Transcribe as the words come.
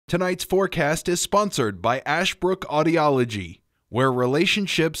Tonight's forecast is sponsored by Ashbrook Audiology, where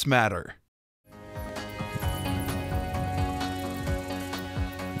relationships matter.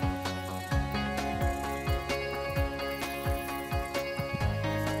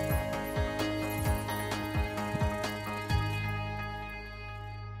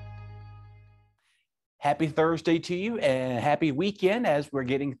 Happy Thursday to you and happy weekend as we're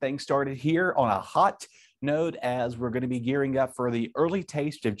getting things started here on a hot note as we're going to be gearing up for the early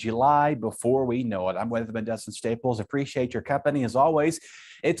taste of July before we know it. I'm Weatherman Dustin Staples. Appreciate your company as always.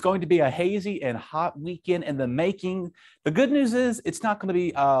 It's going to be a hazy and hot weekend in the making. The good news is it's not going to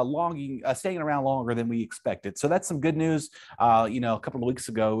be staying around longer than we expected. So that's some good news. A couple of weeks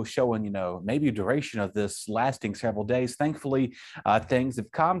ago showing, maybe a duration of this lasting several days. Thankfully, things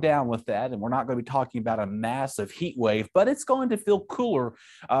have calmed down with that. And we're not going to be talking about a massive heat wave, but it's going to feel cooler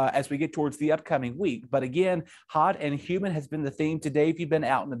as we get towards the upcoming week. But again, hot and humid has been the theme today. If you've been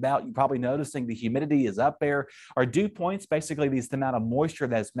out and about, you're probably noticing the humidity is up there. Our dew points, basically the amount of moisture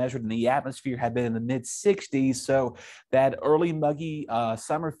that's measured in the atmosphere, have been in the mid 60s. So that early muggy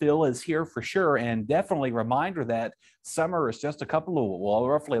summer feel is here for sure. And definitely a reminder that summer is just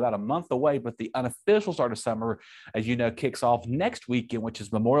roughly about a month away, but the unofficial start of summer, as you know, kicks off next weekend, which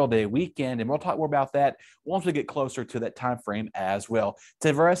is Memorial Day weekend. And we'll talk more about that once we get closer to that time frame as well. To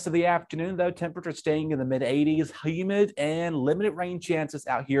the rest of the afternoon, though, temperature staying in the mid 80s, humid and limited rain chances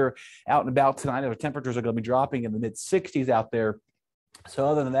out and about tonight. Our temperatures are going to be dropping in the mid 60s out there. So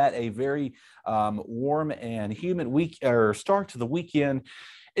other than that, a very warm and humid start to the weekend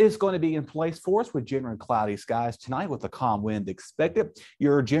is going to be in place for us with generally cloudy skies tonight with a calm wind expected.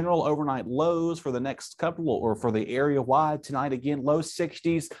 Your general overnight lows for the next couple or for the area wide tonight, again, low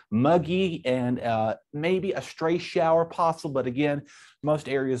 60s, muggy, and maybe a stray shower possible. But again, most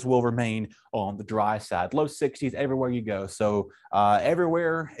areas will remain on the dry side. Low 60s everywhere you go. So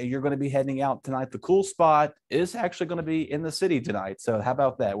everywhere you're going to be heading out tonight, the cool spot is actually going to be in the city tonight. So how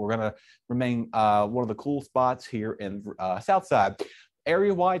about that? We're going to remain one of the cool spots here in South Side.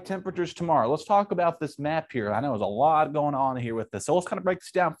 Area-wide temperatures tomorrow. Let's talk about this map here. I know there's a lot going on here with this. So let's kind of break this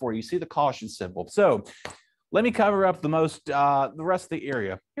down for you. You see the caution symbol. So let me cover up the rest of the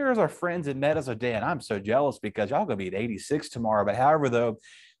area. Here's our friends in Meadows-O'Dan. I'm so jealous because y'all going to be at 86 tomorrow. But however, though,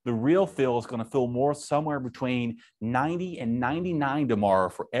 the real feel is going to feel more somewhere between 90 and 99 tomorrow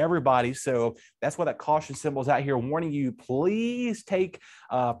for everybody. So that's why that caution symbol is out here warning you, please take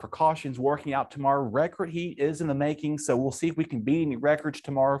precautions working out tomorrow. Record heat is in the making. So we'll see if we can beat any records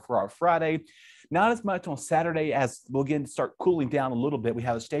tomorrow for our Friday. Not as much on Saturday as we'll again start cooling down a little bit. We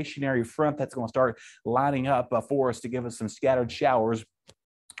have a stationary front that's going to start lining up for us to give us some scattered showers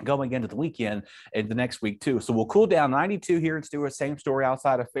going into the weekend and the next week too. So we'll cool down. 92 here in Stewart, same story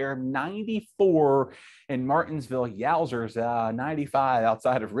outside of Fair, 94 in Martinsville, Yowzers, 95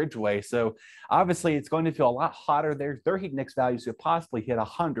 outside of Ridgeway. So obviously it's going to feel a lot hotter there. Their heat index values could possibly hit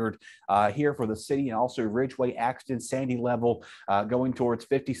 100 here for the city, and also Ridgeway, Axton, Sandy level going towards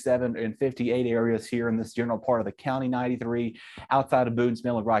 57 and 58 areas here in this general part of the county, 93 outside of Boone's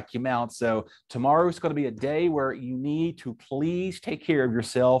Mill and Rocky Mount. So tomorrow is going to be a day where you need to please take care of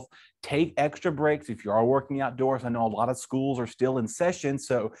yourself. Take extra breaks if you are working outdoors. I know a lot of schools are still in session,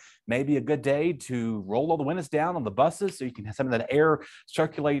 so maybe a good day to roll all the windows down on the buses so you can have some of that air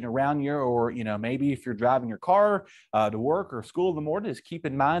circulating around you. Or, maybe if you're driving your car to work or school in the morning, just keep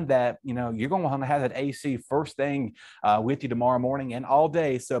in mind that, you're going to want to have that AC first thing with you tomorrow morning and all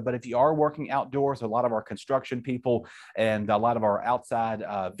day. So, but if you are working outdoors, a lot of our construction people and a lot of our outside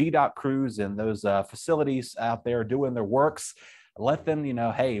VDOT crews and those facilities out there doing their works, let them,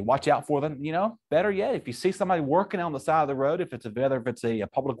 hey, watch out for them. Better yet, if you see somebody working on the side of the road, whether it's a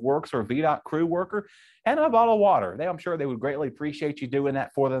public works or a VDOT crew worker, hand them a bottle of water. I'm sure they would greatly appreciate you doing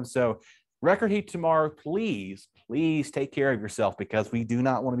that for them. So record heat tomorrow, please take care of yourself, because we do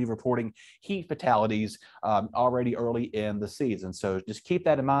not want to be reporting heat fatalities already early in the season. So just keep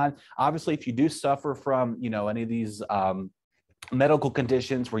that in mind. Obviously, if you do suffer from, any of these medical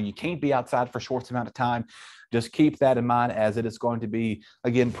conditions where you can't be outside for a short amount of time, just keep that in mind, as it is going to be,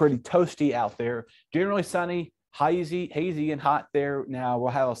 again, pretty toasty out there. Generally sunny, hazy and hot there. Now we'll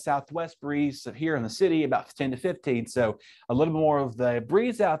have a southwest breeze here in the city, about 10 to 15. So a little more of the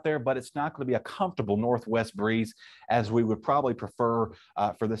breeze out there, but it's not going to be a comfortable northwest breeze as we would probably prefer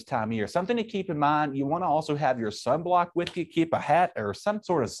for this time of year. Something to keep in mind, you want to also have your sunblock with you. Keep a hat or some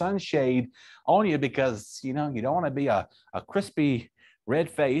sort of sunshade on you, because, you don't want to be a crispy red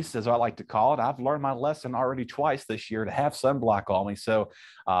face, as I like to call it. I've learned my lesson already twice this year to have sunblock on me. So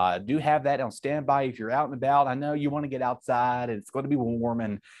do have that on standby if you're out and about. I know you want to get outside and it's going to be warm,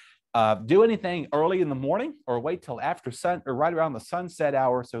 and Do anything early in the morning or wait till after sun or right around the sunset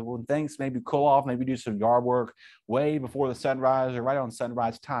hour. So when things maybe cool off, maybe do some yard work way before the sunrise or right on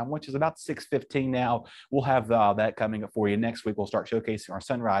sunrise time, which is about 6:15 now. We'll have that coming up for you next week. We'll start showcasing our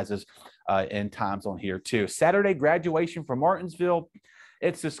sunrises and times on here too. Saturday graduation from Martinsville.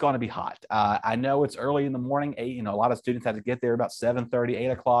 It's just going to be hot. I know it's early in the morning. A lot of students have to get there about 7:30,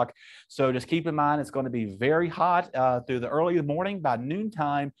 8 o'clock. So just keep in mind, it's going to be very hot through the early morning. By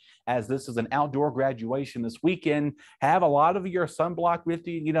noontime, as this is an outdoor graduation this weekend, have a lot of your sunblock with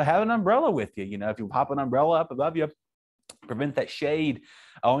you. Have an umbrella with you. If you pop an umbrella up above you, prevent that shade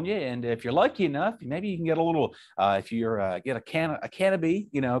on you. And if you're lucky enough, maybe you can get a little, if you're get a canopy,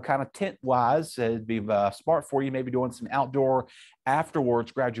 kind of tent wise, it'd be smart for you, maybe doing some outdoor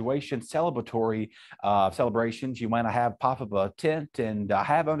afterwards graduation celebratory celebrations. You might have pop up a tent and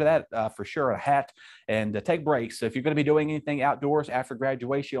have under that for sure a hat and take breaks. So if you're going to be doing anything outdoors after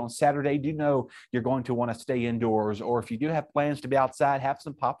graduation on Saturday, do know you're going to want to stay indoors. Or if you do have plans to be outside, have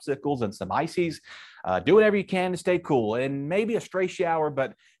some popsicles and some ices. Do whatever you can to stay cool, and maybe a stray shower,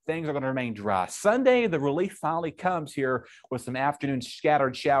 but things are going to remain dry. Sunday, the relief finally comes here with some afternoon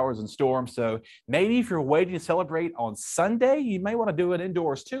scattered showers and storms. So maybe if you're waiting to celebrate on Sunday, you may want to do it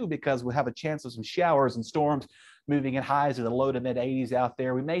indoors too, because we'll have a chance of some showers and storms moving in highs of the low to mid 80s out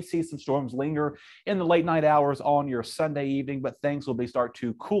there. We may see some storms linger in the late night hours on your Sunday evening, but things will start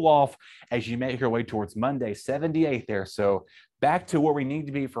to cool off as you make your way towards Monday, 78 there. So back to where we need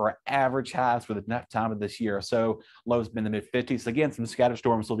to be for our average highs for the time of this year. So lows been in the mid 50s. Again, some scattered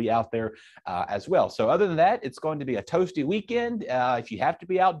storms will be out there as well. So other than that, it's going to be a toasty weekend. If you have to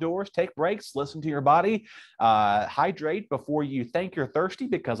be outdoors, take breaks, listen to your body, hydrate before you think you're thirsty,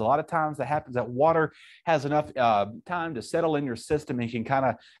 because a lot of times that happens that water has enough time to settle in your system and you can kind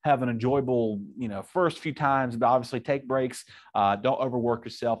of have an enjoyable, first few times, but obviously take breaks. Don't overwork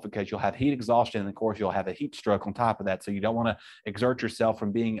yourself because you'll have heat exhaustion. And of course, you'll have a heat stroke on top of that. So you don't want to exert yourself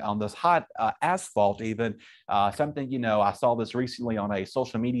from being on this hot asphalt even. Something, I saw this recently on a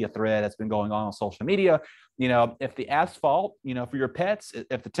social media thread that's been going on social media. If the asphalt, for your pets,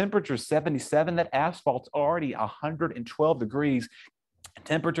 if the temperature is 77, that asphalt's already 112 degrees.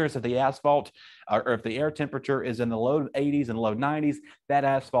 Temperatures of the asphalt, or if the air temperature is in the low 80s and low 90s, that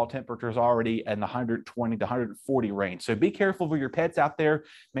asphalt temperature is already in the 120 to 140 range. So be careful for your pets out there.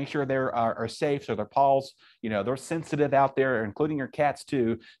 Make sure they are safe. So their paws, they're sensitive out there, including your cats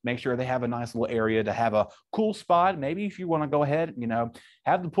too. Make sure they have a nice little area to have a cool spot. Maybe if you want to go ahead,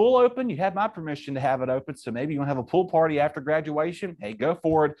 have the pool open. You have my permission to have it open. So maybe you want to have a pool party after graduation. Hey, go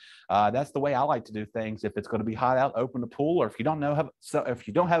for it. That's the way I like to do things. If it's going to be hot out, open the pool. Or if you don't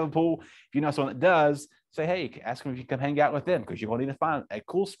have a pool, if you know someone that does, say, hey, ask them if you can come hang out with them, because you're going to need to find a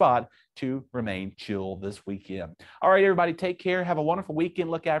cool spot to remain chill this weekend. All right, everybody, take care. Have a wonderful weekend.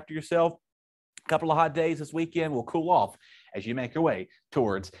 Look after yourself. A couple of hot days this weekend will cool off as you make your way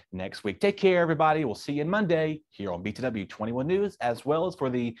towards next week. Take care, everybody. We'll see you on Monday here on BTW21 News, as well as for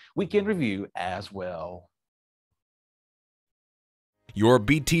the weekend review as well. Your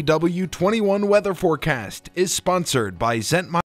BTW21 weather forecast is sponsored by Zentmeyer.